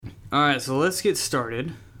Alright, so let's get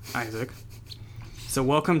started, Isaac. So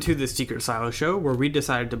welcome to the Secret Silo Show, where we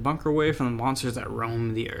decided to bunker away from the monsters that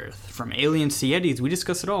roam the earth. From aliens to yetis, we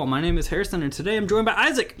discuss it all. My name is Harrison, and today I'm joined by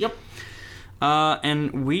Isaac. Yep.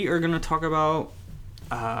 And we are going to talk about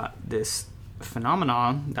this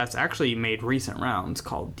phenomenon that's actually made recent rounds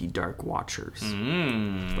called the Dark Watchers.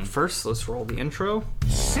 But first, let's roll the intro.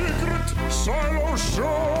 Secret Silo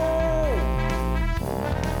Show!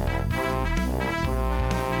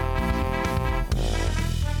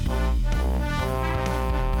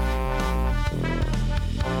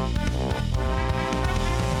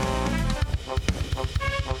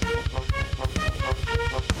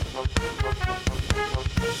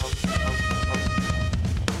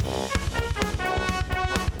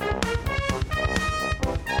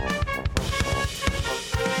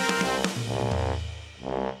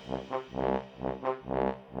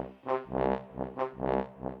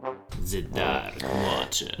 The Dark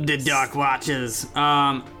Watchers. The Dark Watchers.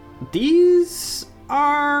 These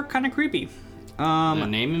are kind of creepy. The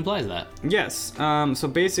name implies that. Yes. So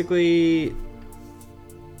basically,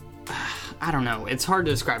 I don't know. It's hard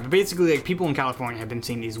to describe. But basically, like, people in California have been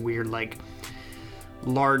seeing these weird, like,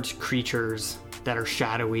 large creatures that are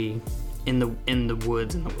shadowy in the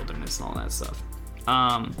woods and the wilderness and all that stuff.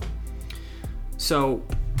 So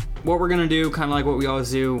what we're gonna do, kind of like what we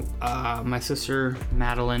always do, my sister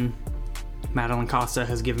Madeline Costa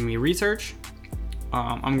has given me research.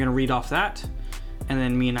 I'm gonna read off that, and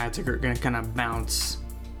then me and Isaac are gonna kind of bounce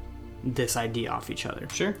this idea off each other.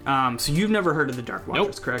 Sure. So you've never heard of the Dark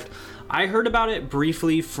Watchers, Nope. correct? I heard about it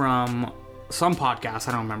briefly from some podcast,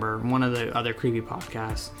 I don't remember, one of the other creepy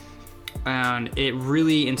podcasts, and it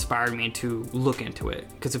really inspired me to look into it,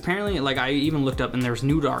 because apparently, like, I even looked up and there's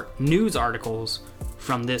news articles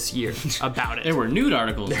from this year about it. There were nude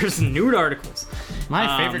articles. There's nude articles.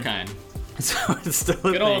 My favorite kind. So it's still a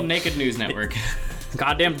Good thing. old Naked News Network.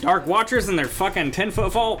 Goddamn Dark Watchers and their fucking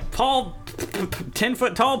 10-foot tall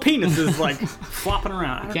penises, like, flopping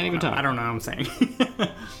around. Can't even talk. I don't know what I'm saying.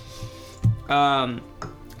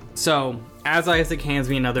 So as Isaac hands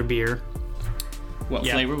me another beer, What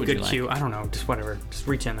flavor would you good like? cue. I don't know, just whatever. Just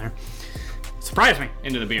reach in there. Surprise me.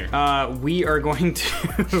 Into the beer. We are going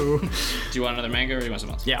to. Do you want another mango or do you want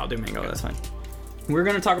something else? Yeah, I'll do mango. That's fine. We're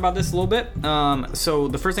gonna talk about this a little bit. So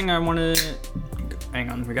the first thing I want to. Hang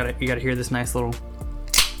on, you gotta hear this nice little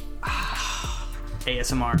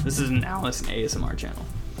ASMR. This is an Alice ASMR channel.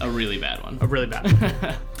 A really bad one. A really bad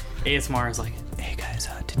one. ASMR is like, hey guys,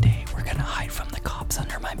 today we're gonna hide from the cops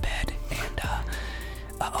under my bed, and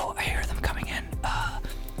I hear them coming in.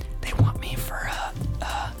 They want me for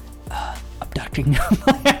abducting.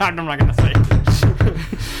 I'm not gonna say.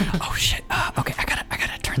 Oh shit. Okay, I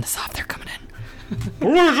gotta turn this off. They're coming in.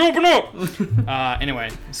 Let's open up. Anyway,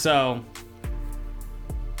 so.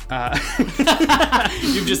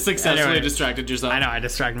 You've just successfully Anyway. distracted yourself. I know, I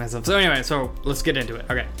distracted myself. So anyway, so let's get into it.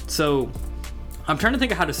 Okay, so I'm trying to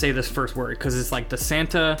think of how to say this first word, because it's like the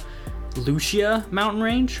Santa Lucia mountain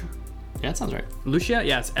range. Yeah, that sounds right. Lucia?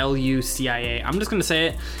 Yeah, it's Lucia. I'm just going to say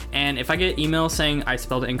it, and if I get emails saying I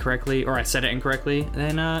spelled it incorrectly or I said it incorrectly,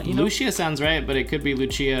 then, you know. Lucia sounds right, but it could be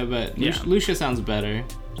Lucia, but Yeah. Lucia sounds better.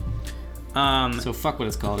 So fuck what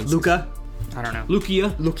it's called. It's Luca? I don't know.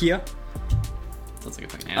 Lucia. Lucia. Sounds like a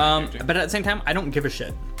fucking anime character. But at the same time, I don't give a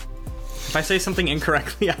shit. If I say something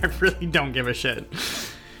incorrectly, I really don't give a shit.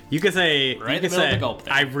 You could say, Right you in the could middle of say, the gulp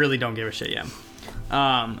there. I really don't give a shit, yeah.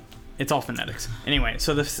 It's all phonetics. Anyway,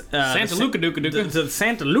 so the Santa Luca Duca Duca. The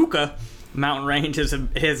Santa Luca mountain range is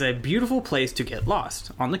a beautiful place to get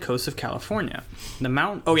lost on the coast of California. The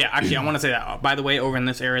mountain. Oh yeah, actually, I want to say that. By the way, over in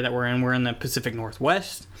this area that we're in the Pacific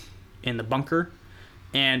Northwest, in the bunker,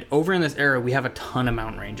 and over in this area we have a ton of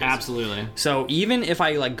mountain ranges. Absolutely. So even if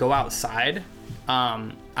I like go outside,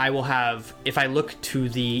 I will have. If I look to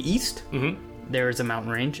the east. There is a mountain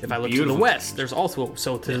range. If I look to the Beautiful west, range. there's also...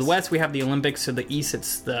 So to the Yes. west, we have the Olympics. To the east,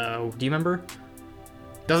 it's the... Do you remember?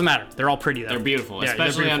 Doesn't matter. They're all pretty, though. They're beautiful, Yeah, they're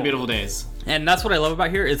especially on beautiful days. And that's what I love about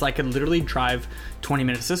here is I can literally drive 20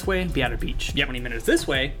 minutes this way, be at a beach. 20 minutes this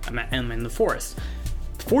way, I'm in the forest.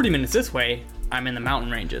 40 minutes this way, I'm in the mountain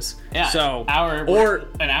ranges. Yeah. So... Or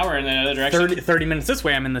an hour in the other direction. 30 minutes this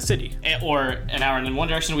way, I'm in the city. Or an hour in one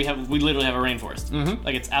direction, we literally have a rainforest.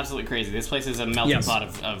 Like, it's absolutely crazy. This place is a melting Yes. pot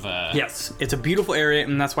of Yes, it's a beautiful area,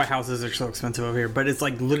 and that's why houses are so expensive over here. But it's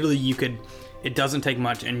like literally it doesn't take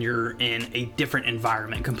much, and you're in a different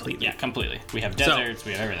environment completely. Yeah, completely. We have deserts,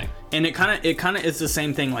 we have everything. And it kind of is the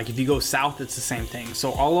same thing. Like if you go south, it's the same thing.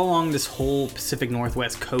 So all along this whole Pacific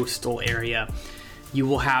Northwest coastal area, you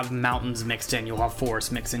will have mountains mixed in, you'll have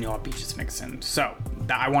forests mixed in, you'll have beaches mixed in. So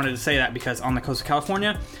I wanted to say that because on the coast of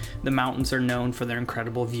California, the mountains are known for their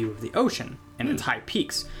incredible view of the ocean and its high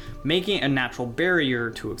peaks, making it a natural barrier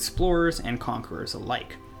to explorers and conquerors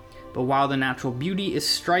alike. But while the natural beauty is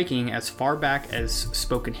striking, as far back as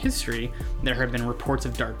spoken history, there have been reports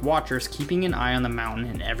of dark watchers keeping an eye on the mountain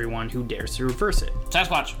and everyone who dares to reverse it.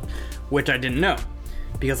 Sasquatch. Which I didn't know.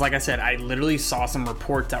 Because like I said, I literally saw some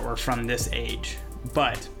reports that were from this age.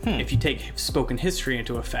 But if you take spoken history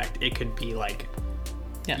into effect, it could be like...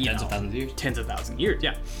 Yeah, tens of thousands of years. Tens of thousands of years,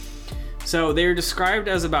 yeah. So they're described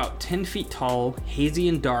as about 10 feet tall, hazy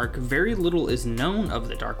and dark. Very little is known of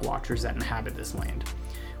the Dark Watchers that inhabit this land.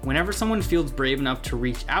 Whenever someone feels brave enough to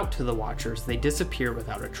reach out to the Watchers, they disappear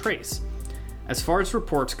without a trace. As far as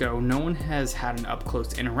reports go, no one has had an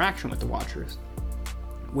up-close interaction with the Watchers,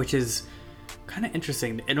 which is kind of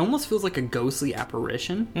interesting. It almost feels like a ghostly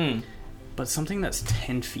apparition, but something that's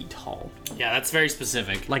 10 feet tall. Yeah, that's very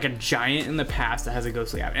specific. Like a giant in the past that has a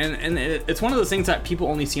ghostly apparition. And it's one of those things that people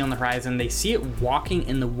only see on the horizon. They see it walking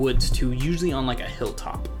in the woods, too, usually on like a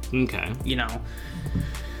hilltop. Okay. You know?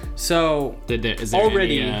 So, is there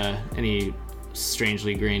already any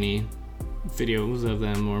strangely grainy videos of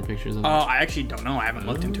them or pictures of them? I actually don't know. I haven't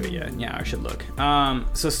looked into it yet. Yeah, I should look.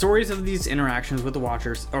 So stories of these interactions with the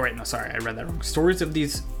Watchers... Oh, wait, no, sorry. I read that wrong. Stories of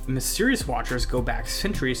these mysterious Watchers go back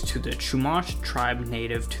centuries to the Chumash tribe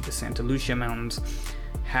native to the Santa Lucia Mountains,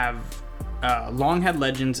 have long had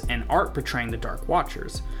legends and art portraying the Dark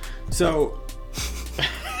Watchers. So...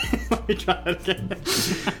 Let me try that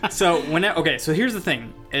again. So here's the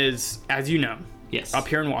thing, is, as you know, yes, up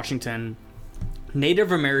here in Washington,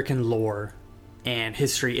 Native American lore and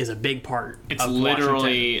history is a big part it's of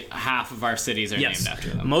literally Washington. Half of our cities are named after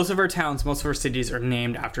them. Most of our towns, most of our cities are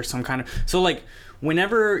named after some kind of... So, like,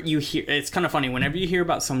 whenever you hear... It's kind of funny. Whenever you hear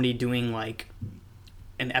about somebody doing, like,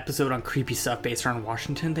 an episode on creepy stuff based around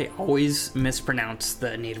Washington, they always mispronounce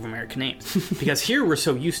the Native American names. Because here, we're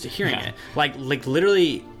so used to hearing it. Like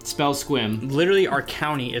literally... Spell Squim. Literally, our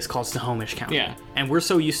county is called Snohomish County. Yeah. And we're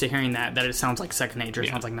so used to hearing that it sounds like second nature. It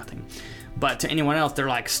sounds like nothing. But to anyone else, they're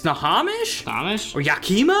like, Snohomish? Snohomish? Or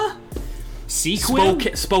Yakima?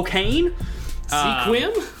 Sequim? Spokane?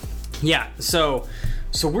 Sequim? Yeah, so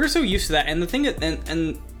we're so used to that. And the thing that,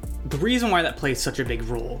 and the reason why that plays such a big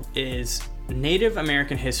role is Native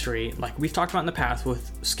American history, like we've talked about in the past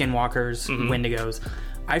with skinwalkers, Wendigos.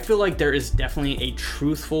 I feel like there is definitely a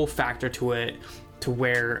truthful factor to it, to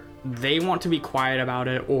where they want to be quiet about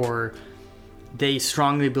it, or they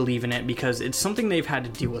strongly believe in it because it's something they've had to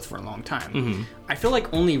deal with for a long time. I feel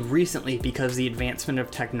like only recently, because of the advancement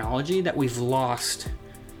of technology, that we've lost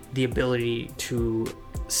the ability to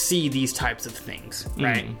see these types of things,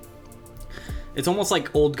 right? It's almost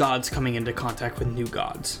like old gods coming into contact with new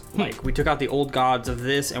gods. Like, we took out the old gods of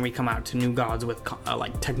this and we come out to new gods with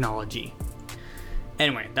like technology.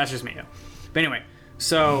 Anyway, that's just me though. But anyway,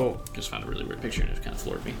 so... Just found a really weird picture and it kind of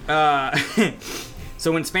floored me.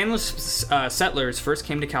 So when Spanish settlers first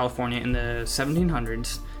came to California in the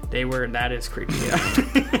 1700s, they were... That is creepy.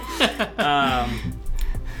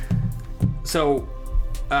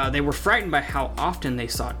 They were frightened by how often they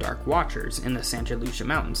saw Dark Watchers in the Santa Lucia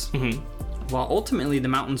Mountains. While ultimately the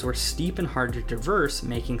mountains were steep and hard to traverse,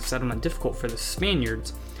 making settlement difficult for the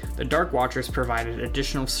Spaniards, the Dark Watchers provided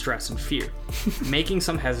additional stress and fear, making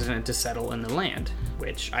some hesitant to settle in the land,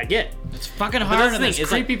 which I get. It's fucking hard, and there's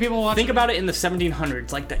creepy people watching. Think about it in the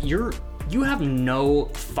 1700s, like that. You have no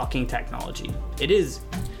fucking technology. It's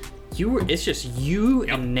just you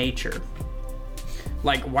and nature.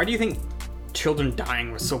 Like, why do you think children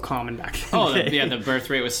dying was so common back then? The birth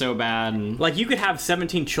rate was so bad. And... Like, you could have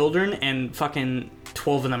 17 children and fucking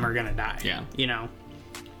 12 of them are gonna die. Yeah. You know?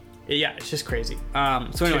 Yeah, it's just crazy.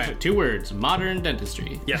 So anyway. Two words, modern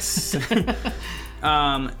dentistry. Yes.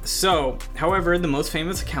 However, the most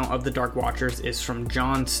famous account of the Dark Watchers is from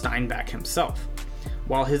John Steinbeck himself.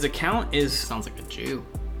 While his account is... Sounds like a Jew.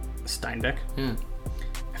 Steinbeck? Yeah.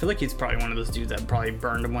 I feel like he's probably one of those dudes that probably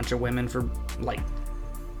burned a bunch of women for, like,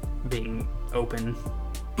 being open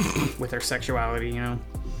with their sexuality, you know?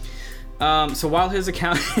 So while his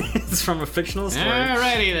account is from a fictional story,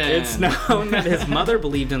 alrighty then. It's known that his mother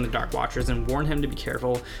believed in the Dark Watchers and warned him to be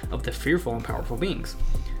careful of the fearful and powerful beings.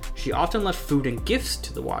 She often left food and gifts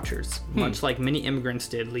to the Watchers, much like many immigrants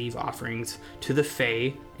did leave offerings to the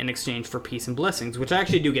Fae in exchange for peace and blessings, which I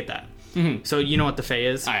actually do get that. So you know what the Fae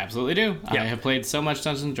is? I absolutely do. Yeah. I have played so much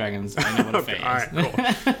Dungeons & Dragons, I know what a Fae is. Alright,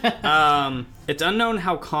 cool. It's unknown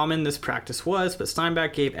how common this practice was, but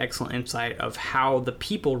Steinbeck gave excellent insight of how the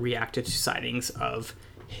people reacted to sightings of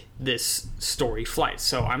this story flight.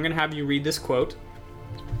 So I'm going to have you read this quote.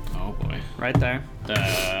 Oh boy. right there.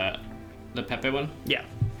 The Pepe one? Yeah.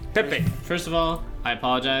 Pepe. First of all, I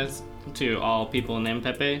apologize to all people named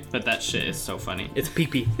Pepe, but that shit is so funny. It's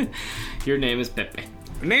Pee-Pee. Your name is Pepe.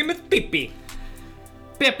 Name is Pee-Pee.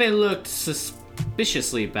 Pepe looked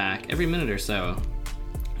suspiciously back every minute or so,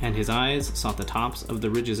 and his eyes sought the tops of the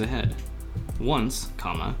ridges ahead. Once,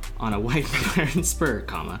 on a white iron spur,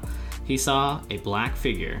 he saw a black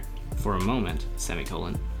figure for a moment,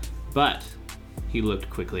 but he looked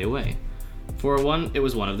quickly away. It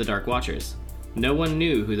was one of the Dark Watchers. No one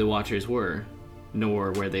knew who the Watchers were,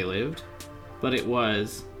 nor where they lived, but it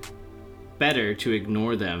was better to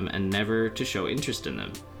ignore them and never to show interest in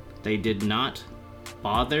them. They did not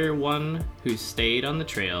bother one who stayed on the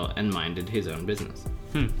trail and minded his own business.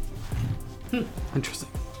 Interesting.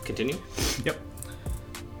 Continue. Yep.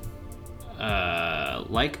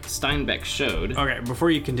 Like Steinbeck showed. Okay,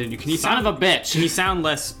 before you continue, can you Son of a bitch! Can you sound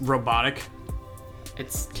less robotic?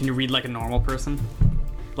 Can you read like a normal person?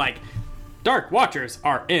 Like, Dark Watchers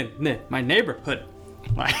are in my neighborhood.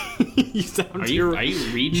 Like, you sound. Are you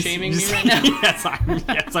read shaming me right now?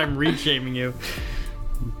 yes, I'm read shaming you.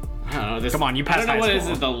 I don't know. Come on, you passed I don't know high what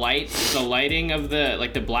school. is it. The lighting of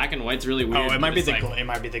the black and white's really weird. Oh, it might be but it's it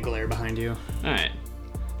might be the glare behind you. All right.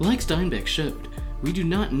 Like Steinbeck showed, we do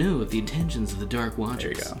not know of the intentions of the Dark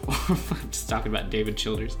Watchers. There you go. Just talking about David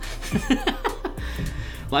Childers.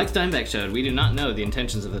 Like Steinbeck showed, we do not know the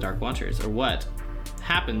intentions of the Dark Watchers, or what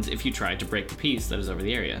happens if you try to break the peace that is over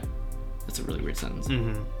the area. That's a really weird sentence.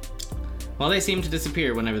 Mm-hmm. While they seem to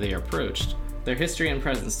disappear whenever they are approached, their history and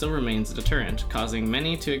presence still remains a deterrent, causing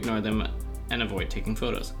many to ignore them and avoid taking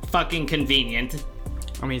photos. Fucking convenient.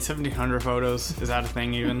 I mean, 1,700 photos. Is that a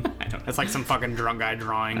thing even? I don't know. It's like some fucking drunk guy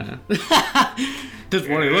drawing. That's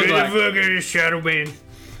what he looks like. Fucking Shadow Man.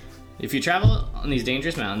 If you travel on these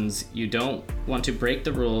dangerous mountains, you don't want to break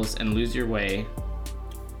the rules and lose your way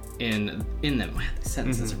in them. Wow, this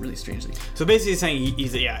sentence is really strangely. So basically saying,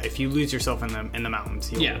 if you lose yourself in the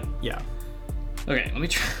mountains. Yeah. Okay, let me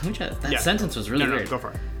try that. That sentence was really weird. Go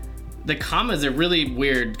for it. The commas are really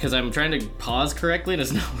weird because I'm trying to pause correctly and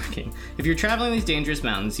it's not working. If you're traveling these dangerous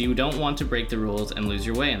mountains, you don't want to break the rules and lose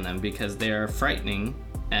your way in them because they are frightening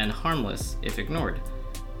and harmless if ignored.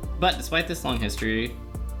 But despite this long history,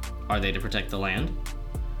 are they to protect the land?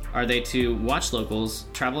 Are they to watch locals,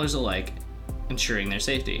 travelers alike, ensuring their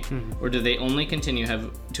safety? Or do they only continue to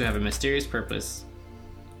have a mysterious purpose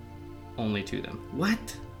only to them?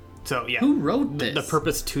 What? So, yeah. Who wrote this? The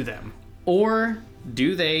purpose to them. Or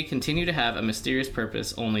do they continue to have a mysterious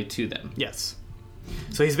purpose only to them? Yes.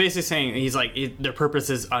 So he's basically saying, their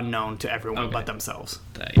purpose is unknown to everyone but themselves.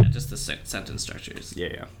 Just the sentence structures.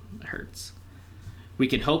 Yeah. It hurts. We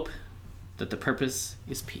can hope that the purpose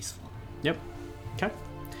is peaceful. Yep. Okay.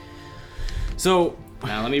 So...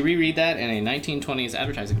 Now let me reread that in a 1920s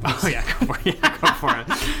advertising piece. Oh, yeah, go for it.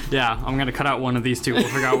 Yeah, I'm going to cut out one of these two. We'll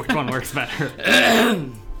figure out which one works better.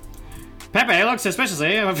 Pepe looked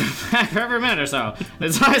suspiciously for every minute or so.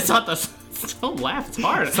 That's why I thought this. Don't laugh, it's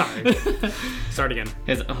hard. Sorry. Start again.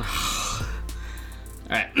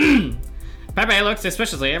 Alright. Pepe looked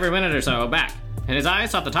suspiciously every minute or so back, and his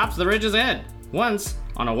eyes sought the tops of the ridges ahead. Once,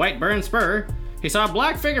 on a white burned spur, he saw a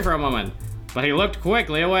black figure for a moment, but he looked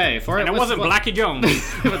quickly away, for it wasn't Blackie Jones.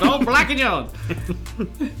 It was old Blackie Jones.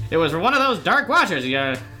 It was one of those Dark Watchers.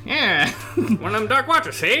 Yeah. One of them Dark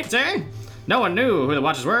Watchers, see? No one knew who the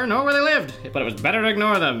Watchers were, nor where they lived, but it was better to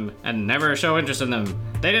ignore them and never show interest in them.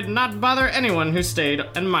 They did not bother anyone who stayed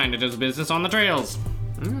and minded his business on the trails.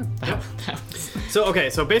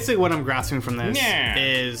 So basically what I'm grasping from this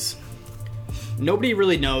is nobody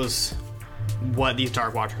really knows what these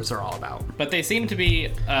Dark Watchers are all about. But they seem to be,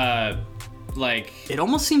 it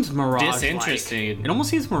almost seems Mirage-like. Disinterested. It almost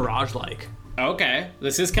seems Mirage-like. Okay,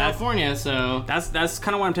 this is California, so... That's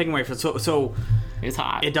kind of what I'm taking away from it. So it's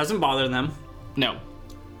hot. It doesn't bother them. No.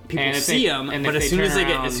 People see them, but as soon as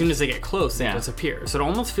they get close, they disappear. So it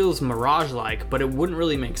almost feels Mirage-like, but it wouldn't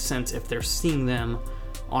really make sense if they're seeing them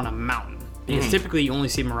on a mountain. Because typically you only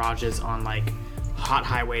see mirages on hot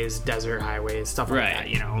highways, desert highways, stuff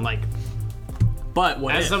like that. But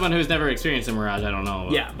what as someone who's never experienced a mirage, I don't know.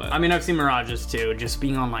 But I mean, I've seen mirages too. Just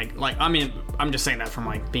being on I'm just saying that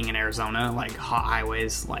from being in Arizona, hot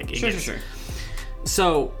highways, Sure.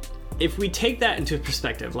 So if we take that into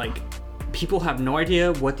perspective, people have no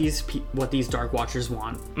idea what these Dark Watchers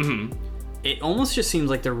want. Mm-hmm. It almost just seems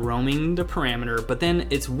like they're roaming the perimeter, but then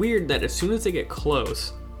it's weird that as soon as they get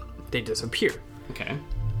close, they disappear. Okay.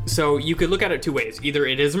 So you could look at it two ways. Either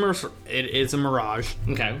it is a mirage.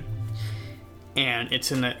 Okay. And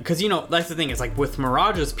it's in the... Because, that's the thing. Is with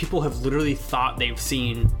mirages, people have literally thought they've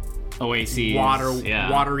seen... Oases.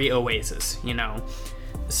 Watery oasis,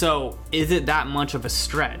 So, is it that much of a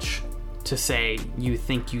stretch to say you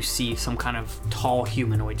think you see some kind of tall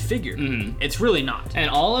humanoid figure? It's really not. And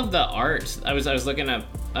all of the art, I was looking up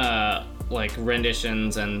like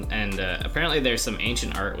renditions and apparently there's some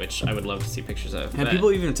ancient art which I would love to see pictures of. And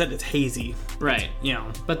people even said it's hazy. Right. You know.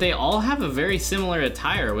 But they all have a very similar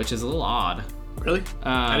attire, which is a little odd. Really?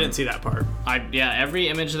 I didn't see that part. Every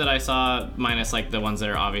image that I saw, minus like the ones that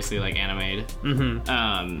are obviously like animated,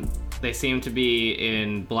 they seem to be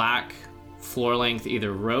in black, floor-length,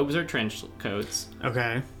 either robes or trench coats.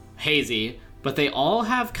 Okay. Hazy, but they all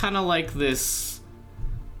have kind of like this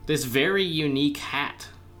very unique hat.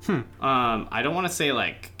 I don't want to say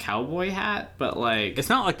like cowboy hat, but like It's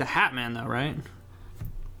not like the Hat Man, though, right?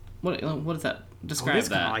 what is that? Describe It's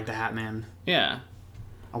kind that. of like the Hat Man. Yeah,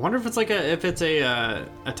 I wonder if it's like a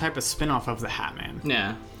type of spin-off of the Hat Man.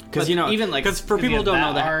 yeah. Because even like for people who don't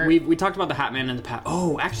know that we talked about the Hat Man in the past.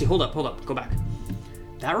 Oh, actually, hold up, go back.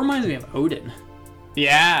 That reminds me of Odin.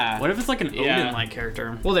 Yeah. What if it's like an Odin-like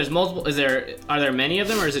character? Well, there's multiple. Are there many of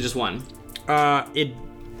them, or is it just one? I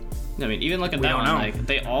mean, even look at that don't one. know. Like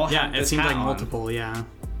they all have. Yeah, it this seems hat like on. multiple. Yeah,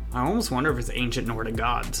 I almost wonder if it's ancient Nordic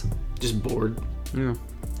gods. Just bored. Yeah,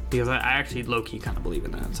 because I actually low-key kind of believe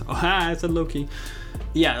in that. So I said low-key.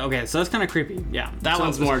 Yeah. Okay. So that's kind of creepy. Yeah. That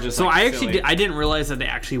one's more just. So like, I actually silly. I didn't realize that they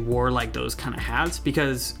actually wore like those kind of hats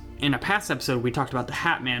because in a past episode we talked about the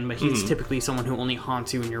Hat Man, but he's typically someone who only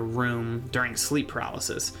haunts you in your room during sleep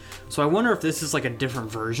paralysis. So I wonder if this is like a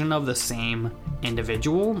different version of the same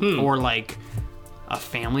individual or like a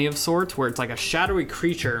family of sorts where it's like a shadowy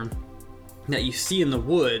creature that you see in the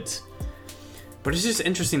woods, but it's just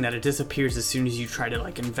interesting that it disappears as soon as you try to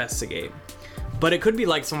like investigate. But it could be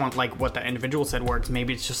like someone like what that individual said, where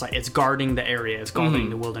maybe it's just like it's guarding the area, it's guarding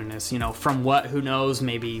the wilderness, you know, from who knows,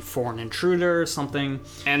 maybe foreign intruder or something.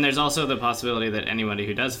 And there's also the possibility that anybody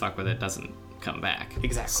who does fuck with it doesn't come back.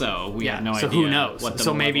 Exactly. So we have no idea. So who knows? What the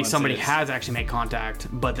So maybe malevolence somebody is. has actually made contact,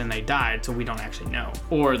 but then they died, so we don't actually know.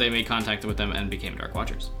 Or they made contact with them and became Dark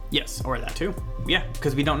Watchers. Yes, or that too. Yeah,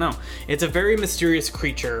 because we don't know. It's a very mysterious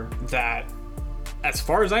creature that, as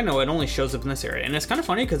far as I know, it only shows up in this area. And it's kind of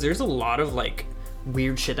funny because there's a lot of like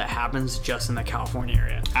weird shit that happens just in the California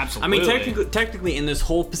area. Absolutely. I mean, technically in this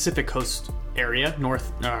whole Pacific Coast area,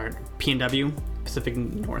 PNW, Pacific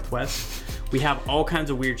Northwest, we have all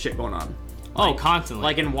kinds of weird shit going on. Oh, constantly.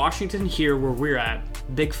 Like in Washington here where we're at,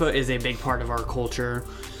 Bigfoot is a big part of our culture.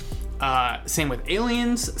 Same with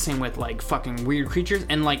aliens, same with like fucking weird creatures.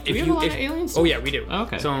 And like we have a lot of aliens? Oh yeah, we do.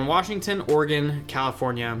 Okay. So in Washington, Oregon,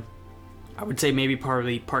 California, I would say maybe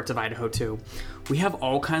probably parts of Idaho too, we have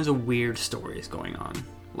all kinds of weird stories going on.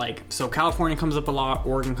 Like, so California comes up a lot,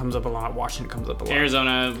 Oregon comes up a lot, Washington comes up a lot.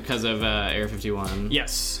 Arizona because of Area 51.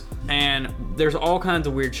 Yes. And there's all kinds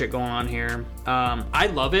of weird shit going on here. I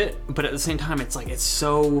love it, but at the same time, it's like, it's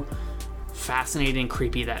so fascinating and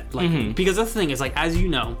creepy that, like, because that's the thing is, like, as you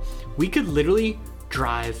know, we could literally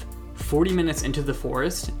drive 40 minutes into the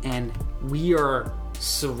forest and we are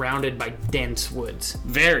surrounded by dense woods.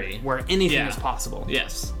 Very. Where anything Yeah. is possible.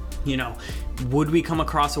 Yes. You know, would we come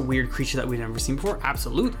across a weird creature that we've never seen before?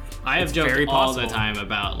 Absolutely. I have It's joked very all the possible. time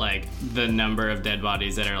about like the number of dead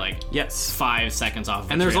bodies that are like Yes. 5 seconds off.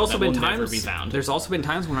 The And there's trail also that been will never times. be found. There's also been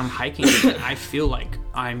times when I'm hiking and I feel like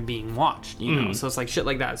I'm being watched. You know, so it's like shit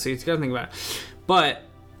like that. So you gotta think about it. But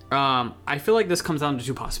I feel like this comes down to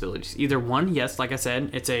two possibilities. Either one, yes, like I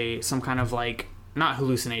said, it's some kind of like not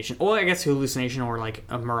hallucination. Well, I guess hallucination or like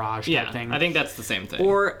a mirage type thing. I think that's the same thing.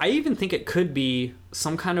 Or I even think it could be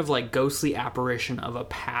some kind of like ghostly apparition of a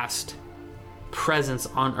past presence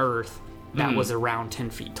on Earth that was around 10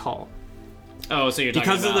 feet tall. oh, so you're talking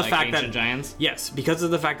Because about of the like fact ancient that giants? Yes, because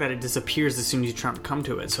of the fact that it disappears as soon as you try to come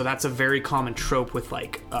to it. So that's a very common trope with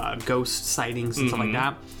like ghost sightings and stuff like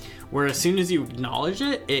that. Where as soon as you acknowledge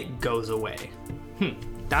it, it goes away.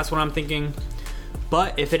 That's what I'm thinking.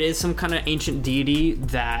 But if it is some kind of ancient deity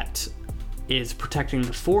that is protecting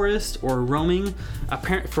the forest or roaming,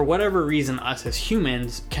 for whatever reason, us as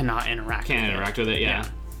humans cannot interact with it. Can't interact with it, yeah.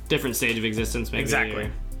 Different stage of existence, maybe. Exactly.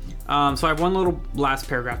 So I have one little last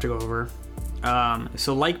paragraph to go over.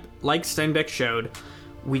 So like Steinbeck showed,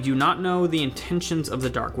 we do not know the intentions of the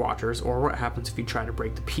Dark Watchers or what happens if you try to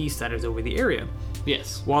break the peace that is over the area.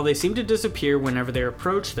 Yes. While they seem to disappear whenever they're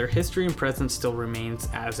approached, their history and presence still remains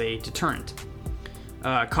as a deterrent,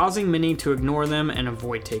 causing many to ignore them and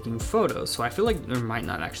avoid taking photos. So I feel like there might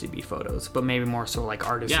not actually be photos, but maybe more so like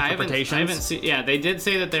artist interpretations. I haven't seen. Yeah, they did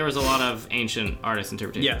say that there was a lot of ancient artist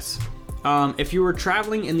interpretations. Yes. If you were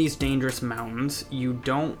traveling in these dangerous mountains, you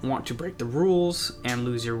don't want to break the rules and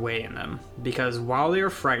lose your way in them, because while they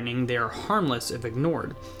are frightening, they are harmless if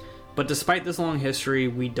ignored. But despite this long history,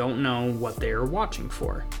 we don't know what they are watching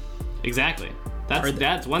for. Exactly.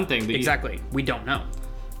 That's one thing. Exactly. We don't know.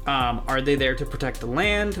 Are they there to protect the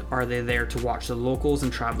land? Are they there to watch the locals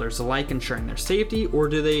and travelers alike, ensuring their safety? Or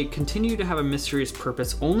do they continue to have a mysterious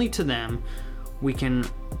purpose only to them? We can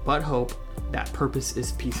but hope that purpose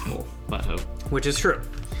is peaceful. But hope. Which is true.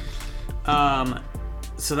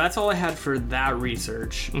 So that's all I had for that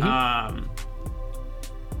research.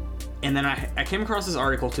 And then I came across this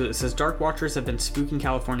article too that says Dark Watchers have been spooking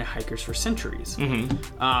California hikers for centuries,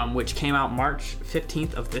 which came out March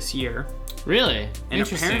 15th of this year. Really? And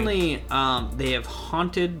apparently they have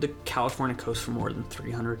haunted the California coast for more than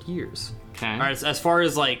 300 years. Okay. As far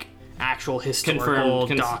as like actual historical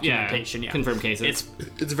documentation. Yeah. Confirmed cases.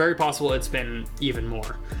 It's very possible it's been even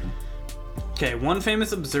more. Okay, one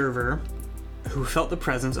famous observer who felt the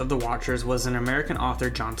presence of the Watchers was an American author,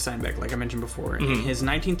 John Steinbeck, like I mentioned before. In his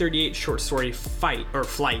 1938 short story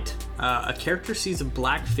Flight, a character sees a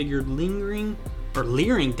black figure leering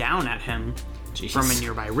down at him from a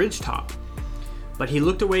nearby ridgetop. But he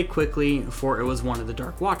looked away quickly, for it was one of the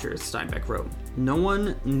Dark Watchers, Steinbeck wrote. No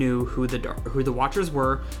one knew who the Watchers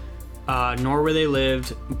were, nor where they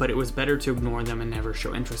lived, but it was better to ignore them and never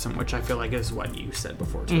show interest in them, which I feel like is what you said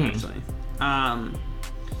before too, actually.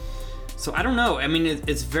 So I don't know. I mean,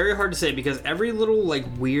 it's very hard to say because every little like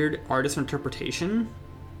weird artist interpretation,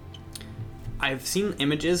 I've seen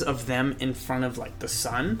images of them in front of like the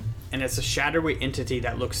sun, and it's a shadowy entity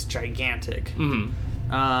that looks gigantic.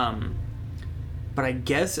 But I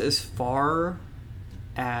guess as far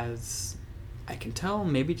as I can tell,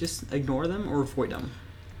 maybe just ignore them or avoid them.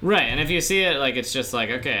 Right, and if you see it, like, it's just like,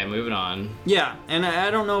 okay, moving on. Yeah, and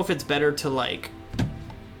I don't know if it's better to like.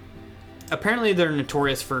 Apparently, they're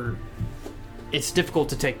notorious for. It's difficult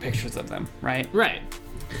to take pictures of them, right? Right.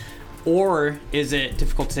 Or is it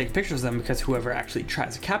difficult to take pictures of them because whoever actually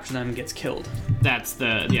tries to capture them gets killed? That's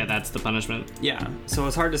the punishment. Yeah, so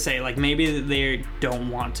it's hard to say. Like, maybe they don't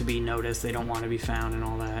want to be noticed, they don't want to be found and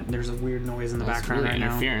all that. There's a weird noise in the background really right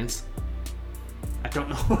interference. Now. I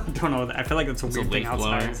don't know that. I feel like it's a weird thing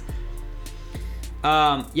outside.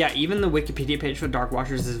 Yeah, even the Wikipedia page for Dark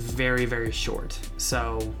Watchers is very, very short.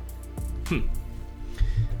 So...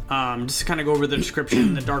 just to kind of go over the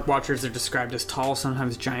description, the Dark Watchers are described as tall,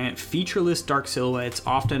 sometimes giant, featureless dark silhouettes,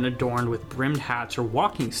 often adorned with brimmed hats or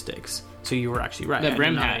walking sticks. So you were actually right. The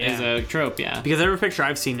brim hat is a trope, yeah. Because every picture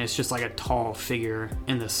I've seen is just like a tall figure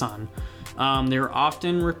in the sun. They're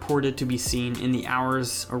often reported to be seen in the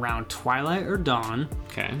hours around twilight or dawn.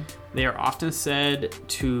 Okay. They are often said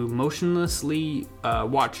to motionlessly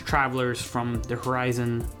watch travelers from the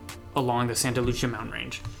horizon along the Santa Lucia mountain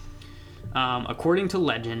range. According to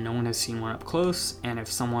legend, no one has seen one up close, and if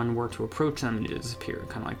someone were to approach them, they disappear,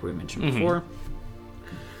 kind of like we mentioned before.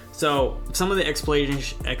 So, some of the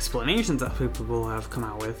explanations that people have come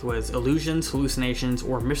out with was illusions, hallucinations,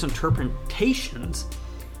 or misinterpretations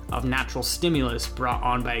of natural stimulus brought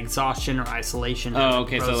on by exhaustion or isolation. Oh,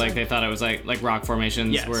 okay, so like they thought it was like rock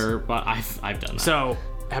formations. Yes. But I've done that. So,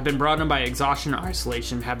 have been brought on by exhaustion or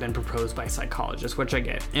isolation, have been proposed by psychologists, which I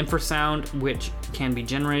get. Infrasound, which can be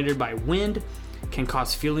generated by wind, can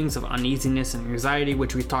cause feelings of uneasiness and anxiety,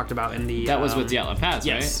 which we talked about in the... That was with Yellow Pass,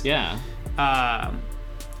 yes. Right? Yeah.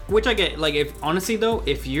 Which I get. Like, if honestly though,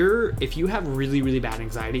 if you have really, really bad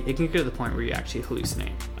anxiety, it can get to the point where you actually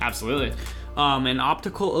hallucinate. Absolutely. An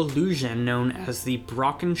optical illusion known as the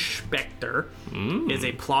Brockenspector is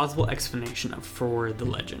a plausible explanation for the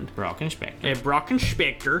legend. Brockenspector. A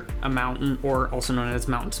Brockenspector, a mountain, or also known as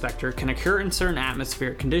mountain specter, can occur in certain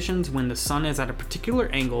atmospheric conditions when the sun is at a particular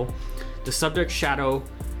angle. The subject's shadow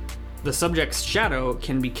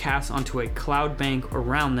can be cast onto a cloud bank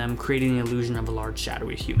around them, creating the illusion of a large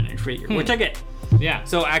shadowy human figure, which I get. Yeah.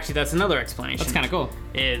 So actually, that's another explanation. That's kind of cool.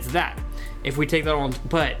 Is that if we take that on,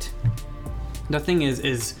 but the thing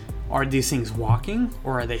is, are these things walking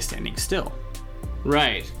or are they standing still?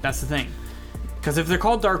 Right. That's the thing. Because if they're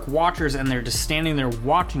called Dark Watchers and they're just standing there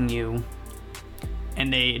watching you,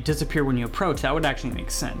 and they disappear when you approach, that would actually make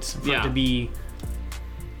sense for it to be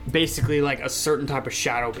basically like a certain type of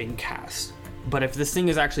shadow being cast. But if this thing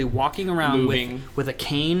is actually walking around with a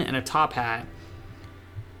cane and a top hat,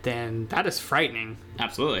 then that is frightening.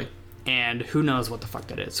 Absolutely. And who knows what the fuck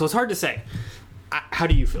that is. So it's hard to say. How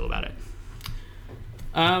do you feel about it?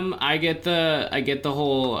 I get the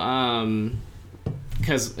whole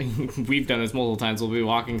because we've done this multiple times. We'll be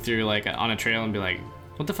walking through like on a trail and be like,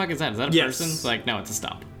 "What the fuck is that? Is that a person?" It's like, no, it's a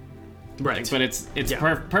stop. Right. Like, but it's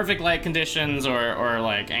perfect light conditions or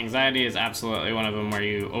like anxiety is absolutely one of them where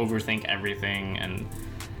you overthink everything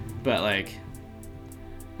but like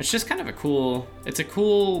It's just kind of a cool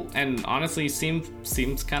and honestly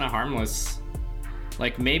seems kind of harmless.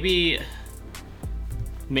 Like maybe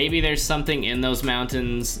there's something in those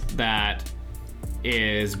mountains that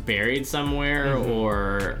is buried somewhere,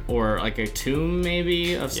 or like a tomb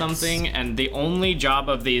maybe of something, and the only job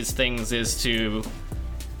of these things is to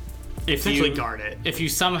Essentially guard it. If you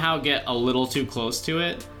somehow get a little too close to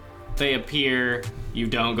it, they appear, you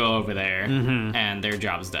don't go over there, and their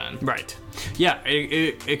job's done. Right. Yeah,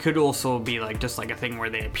 it could also be like just like a thing where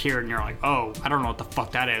they appear and you're like, oh, I don't know what the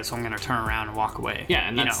fuck that is, so I'm gonna turn around and walk away. Yeah,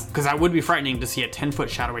 and that's... because that would be frightening to see a 10-foot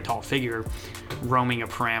shadowy tall figure roaming a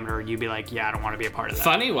parameter. You'd be like, yeah, I don't want to be a part of that.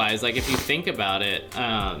 Funny wise, like if you think about it,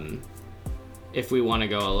 if we want to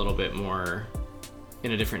go a little bit more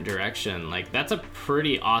in a different direction, like that's a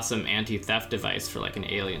pretty awesome anti-theft device for like an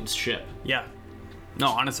alien ship. Yeah. No,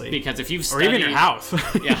 honestly. Because if you've studied... Or even your house.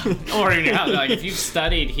 Yeah. Or even your house. Like, if you've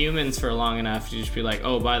studied humans for long enough, you just be like,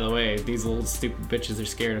 oh, by the way, these little stupid bitches are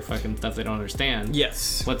scared of fucking stuff they don't understand.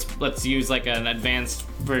 Yes. Let's use, like, an advanced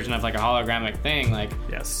version of, like, a hologramic thing. Like,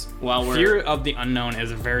 yes. While we're... Fear of the unknown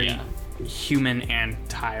is a very human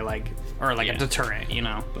anti, like... Or, like, a deterrent, you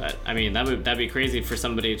know? But, I mean, that'd be crazy for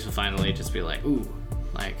somebody to finally just be like, ooh,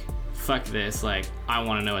 like, fuck this. Like, I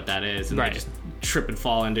want to know what that is. And they just trip and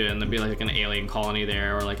fall into it, and there'd be like an alien colony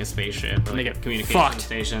there, or like a spaceship, or like a communication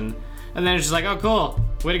station, and then it's just like, oh cool,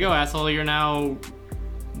 way to go, asshole, you're now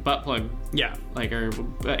butt plug. Yeah. Like, or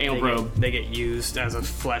anal probe. They get used as a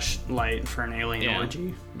fleshlight for an alien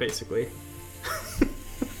orgy, basically.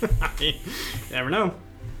 I mean, you never know.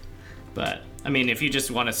 But I mean, if you just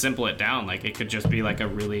want to simple it down, like, it could just be like a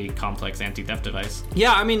really complex anti-theft device.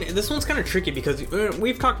 Yeah, I mean, this one's kind of tricky because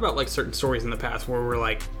we've talked about like certain stories in the past where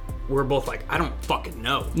we're both like, I don't fucking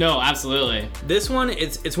know. No, absolutely. This one,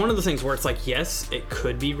 it's one of those things where it's like, yes, it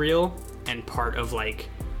could be real and part of like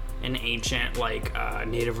an ancient like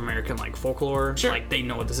Native American like folklore. Sure. Like they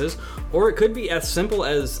know what this is, or it could be as simple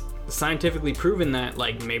as scientifically proven that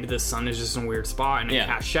like maybe the sun is just in a weird spot and it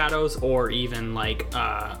casts shadows, or even like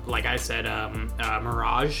I said,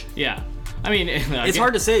 mirage. Yeah. I mean, it's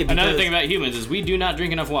hard to say. Another thing about humans is we do not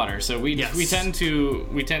drink enough water, so we tend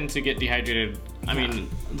to get dehydrated. I mean,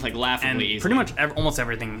 like laughably easily. Pretty much almost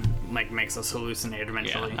everything like makes us hallucinate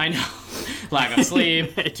eventually. Yeah, I know. Lack of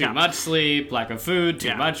sleep, too much sleep, lack of food,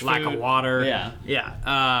 too much food, lack of water.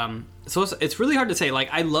 Yeah. So it's really hard to say. Like,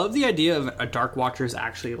 I love the idea of a Dark Watchers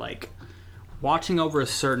actually like watching over a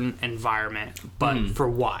certain environment, but for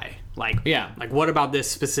why? Like, like what about this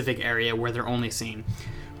specific area where they're only seen?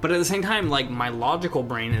 But at the same time, like, my logical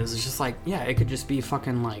brain is just like, yeah, it could just be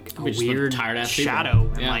fucking, like, a weird tired-ass shadow.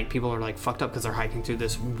 And, like, people are, like, fucked up because they're hiking through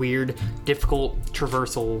this weird, difficult,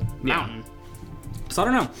 traversal mountain. So, I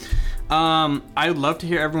don't know. I would love to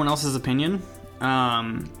hear everyone else's opinion.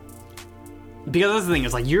 Because that's the thing,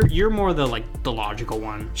 is, like, you're more the logical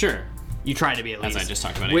one. Sure. You try to be, at least. As I just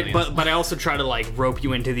talked about aliens. But I also try to, like, rope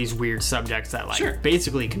you into these weird subjects that, like,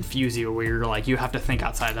 basically confuse you, where you're, like, you have to think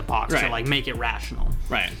outside the box to, like, make it rational.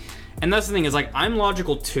 Right. And that's the thing, is, like, I'm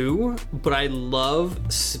logical too, but I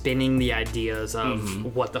love spinning the ideas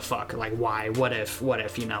of what the fuck, like, why, what if,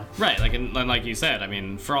 you know? Right, like, and like you said, I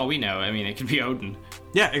mean, for all we know, I mean, it could be Odin.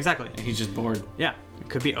 Yeah, exactly. And he's just bored. Yeah. It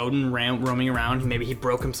could be Odin roaming around. Maybe he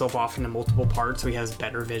broke himself off into multiple parts so he has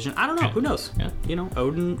better vision. I don't know. Who knows? Yeah. You know,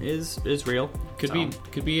 Odin is real. Could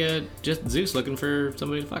be just Zeus looking for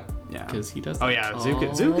somebody to fuck. Yeah. Because he does that. Oh, yeah.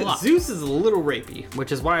 Zeus is a little rapey,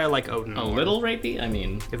 which is why I like Odin. A little rapey? I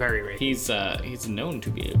mean... Very rapey. He's known to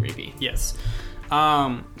be rapey. Yes.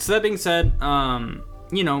 So that being said,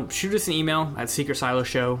 you know, shoot us an email at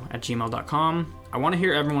secretsiloshow@gmail.com. I want to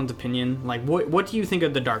hear everyone's opinion. Like, what do you think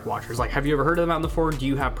of the Dark Watchers? Like, have you ever heard of them before? Do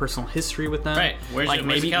you have personal history with them? Right. Where's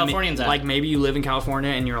the Californians at? Like, maybe you live in California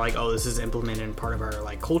and you're like, oh, this is implemented in part of our,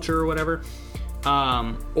 like, culture or whatever.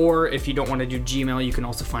 Or if you don't want to do Gmail, you can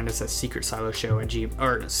also find us at Secret Silo Show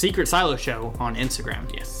or Secret Silo Show on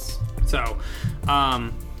Instagram. Yes. So,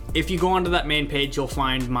 if you go onto that main page, you'll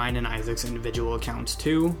find mine and Isaac's individual accounts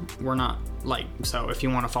too. We're not so if you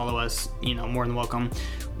want to follow us, you know, more than welcome.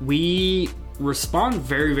 We respond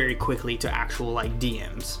very, very quickly to actual like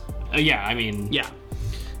DMs. Yeah, I mean, yeah.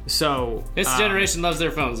 So this generation loves their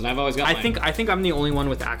phones, and I've always got mine. I think I'm the only one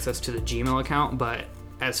with access to the Gmail account, but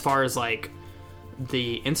as far as like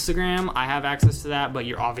the Instagram, I have access to that. But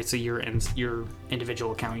you're obviously your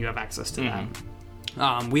individual account, you have access to that.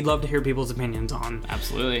 We'd love to hear people's opinions on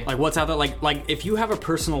absolutely like what's out there. Like if you have a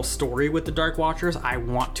personal story with the Dark Watchers, I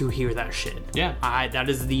want to hear that shit. Yeah, that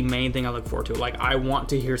is the main thing I look forward to. Like, I want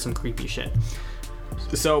to hear some creepy shit.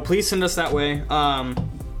 So please send us that way.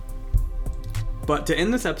 But to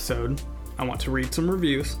end this episode, I want to read some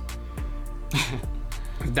reviews.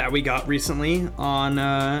 that we got recently on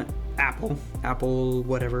Apple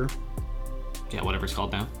whatever. Yeah, whatever it's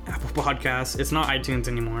called now. Apple Podcasts. It's not iTunes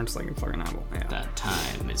anymore. It's like fucking Apple. Yeah. That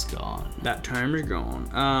time is gone. That time is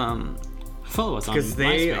gone. Follow us on 'cause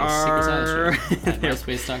they MySpace. are- At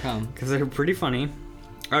myspace.com. Because they're pretty funny.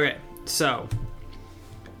 Okay, so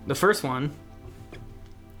the first one,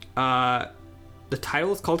 the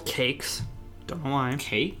title is called Cakes. Don't know why.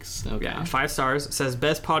 Cakes? Okay. Yeah, 5 stars. It says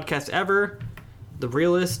best podcast ever. The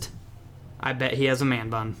realist. I bet he has a man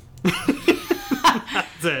bun.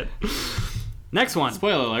 That's it. Next one.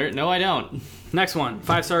 Spoiler alert. No, I don't. Next one.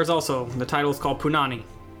 5 stars also. The title is called Punani.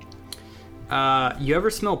 You ever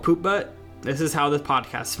smell poop butt? This is how this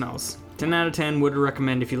podcast smells. 10 out of 10 would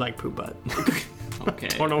recommend if you like poop butt. Okay.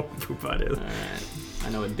 Don't know what poop butt is. All right. I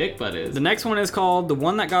know what dick butt is. The next one is called The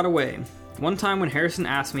One That Got Away. One time when Harrison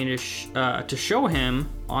asked me to show him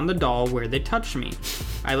on the doll where they touched me.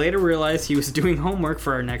 I later realized he was doing homework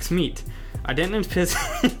for our next meet. I didn't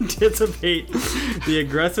anticipate the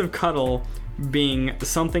aggressive cuddle being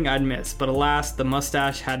something I'd miss, but alas, the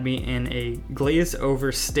mustache had me in a glazed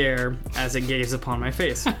over stare as it gazed upon my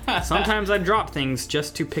face. Sometimes I drop things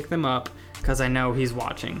just to pick them up because I know he's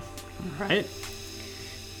watching. Right?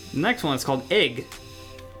 The next one is called Egg.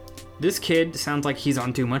 This kid sounds like he's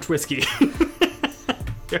on too much whiskey.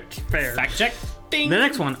 Fair. Fact check. Ding. The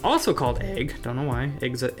next one, also called Egg. Don't know why. I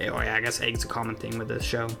guess egg's a common thing with this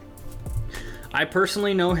show. I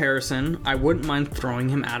personally know Harrison. I wouldn't mind throwing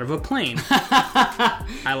him out of a plane.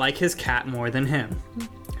 I like his cat more than him.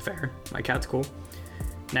 Fair. My cat's cool.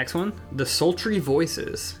 Next one, The Sultry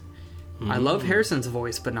Voices. I love Harrison's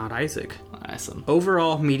voice, but not Isaac. Awesome.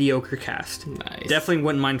 Overall, mediocre cast. Nice. Definitely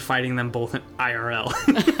wouldn't mind fighting them both in IRL.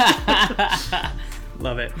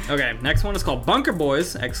 Love it. Okay, next one is called Bunker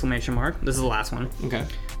Boys! Exclamation mark. This is the last one. Okay.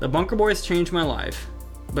 The Bunker Boys changed my life,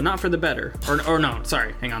 but not for the better. Or no,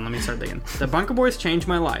 sorry. Hang on, let me start thinking. The Bunker Boys changed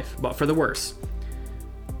my life, but for the worse.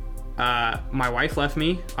 My wife left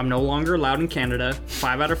me. I'm no longer allowed in Canada.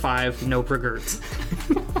 5 out of 5. No regrets.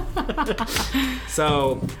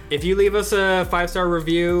 So, if you leave us a 5-star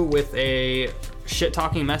review with a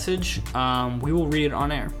shit-talking message, we will read it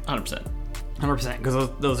on air. 100%. 100%, because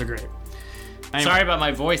those are great. Anyway. Sorry about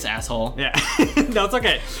my voice, asshole. Yeah. No, it's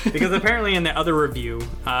okay. Because apparently in the other review,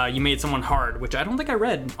 you made someone hard, which I don't think I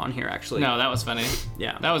read on here, actually. No, that was funny.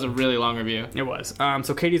 Yeah. That was a really long review. It was.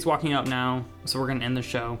 So Katie's walking up now, so we're going to end the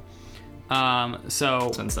show.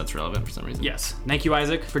 Since that's relevant for some reason. Yes. Thank you,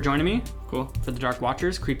 Isaac, for joining me. Cool. For the Dark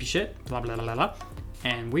Watchers, creepy shit, blah, blah, blah, blah, blah.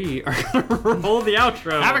 And we are going to roll the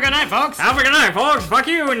outro. Have a good night, folks. Have a good night, folks. Fuck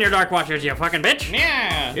you and your Dark Watchers, you fucking bitch.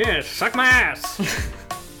 Yeah. Yes, suck my ass.